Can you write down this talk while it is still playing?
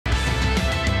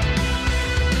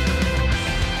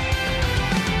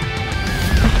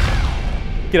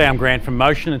G'day, I'm Grant from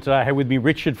Motion, and today I have with me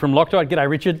Richard from Loctite. G'day,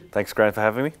 Richard. Thanks, Grant, for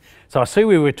having me. So I see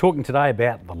we were talking today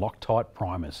about the Loctite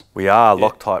primers. We are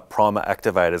Loctite Primer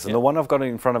activators, and the one I've got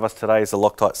in front of us today is the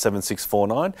Loctite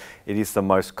 7649. It is the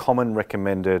most common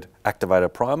recommended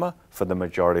activator primer for the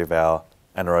majority of our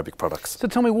anaerobic products. So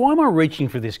tell me, why am I reaching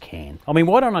for this can? I mean,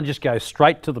 why don't I just go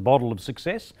straight to the bottle of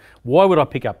success? Why would I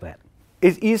pick up that?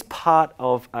 It is part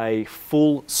of a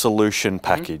full solution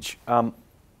package.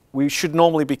 We should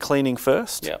normally be cleaning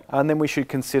first, and then we should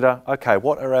consider, okay,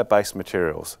 what are our base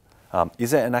materials?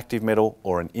 Is it an active metal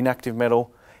or an inactive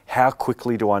metal? How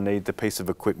quickly do I need the piece of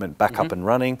equipment back up and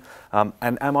running? And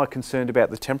am I concerned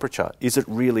about the temperature? Is it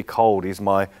really cold? Is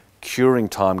my curing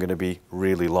time going to be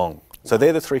really long? So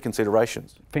they're the three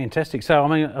considerations. Fantastic. So, I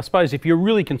mean, I suppose if you're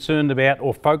really concerned about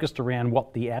or focused around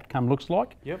what the outcome looks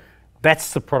like,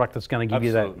 that's the product that's going to give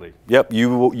you that. Yep.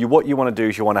 What you want to do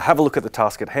is you want to have a look at the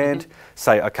task at hand,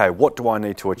 say, okay, what do I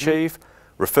need to achieve?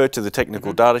 Refer to the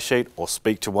technical data sheet or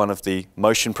speak to one of the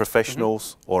motion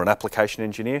professionals or an application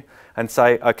engineer and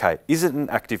say, okay, is it an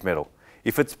active metal?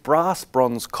 If it's brass,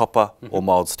 bronze, copper or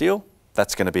mild steel,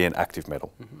 that's going to be an active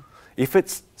metal. If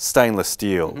it's stainless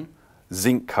steel,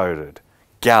 zinc coated,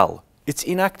 gal, it's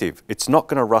inactive. It's not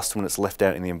going to rust when it's left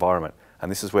out in the environment. And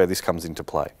this is where this comes into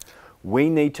play.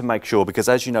 We need to make sure, because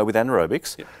as you know with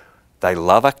anaerobics, they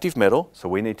love active metal, so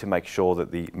we need to make sure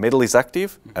that the metal is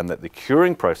active and that the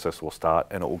curing process will start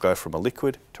and it will go from a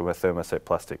liquid to a thermoset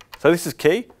plastic. So this is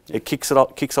key. It kicks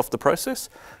off the process.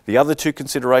 The other two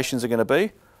considerations are going to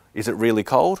be, is it really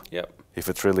cold? If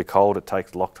it's really cold, it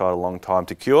takes Loctite a long time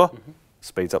to cure,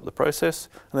 speeds up the process.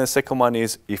 And the second one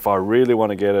is, if I really want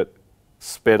to get it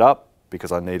sped up,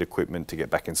 because I need equipment to get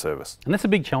back in service. And that's a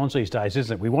big challenge these days,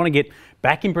 isn't it? We want to get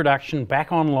back in production,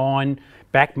 back online,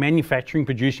 back manufacturing,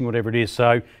 producing, whatever it is.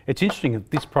 So it's interesting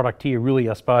that this product here really,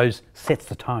 I suppose, sets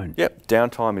the tone. Yep,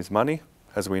 downtime is money,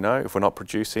 as we know. If we're not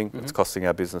producing, it's costing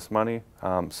our business money.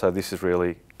 So this is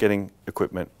really getting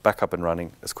equipment back up and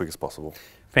running as quick as possible.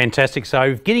 Fantastic.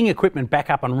 So getting equipment back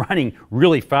up and running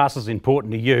really fast is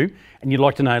important to you, and you'd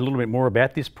like to know a little bit more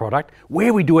about this product,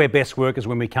 where we do our best work is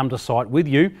when we come to site with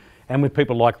you and with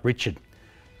people like Richard.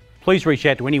 Please reach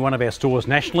out to any one of our stores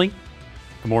nationally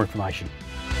for more information.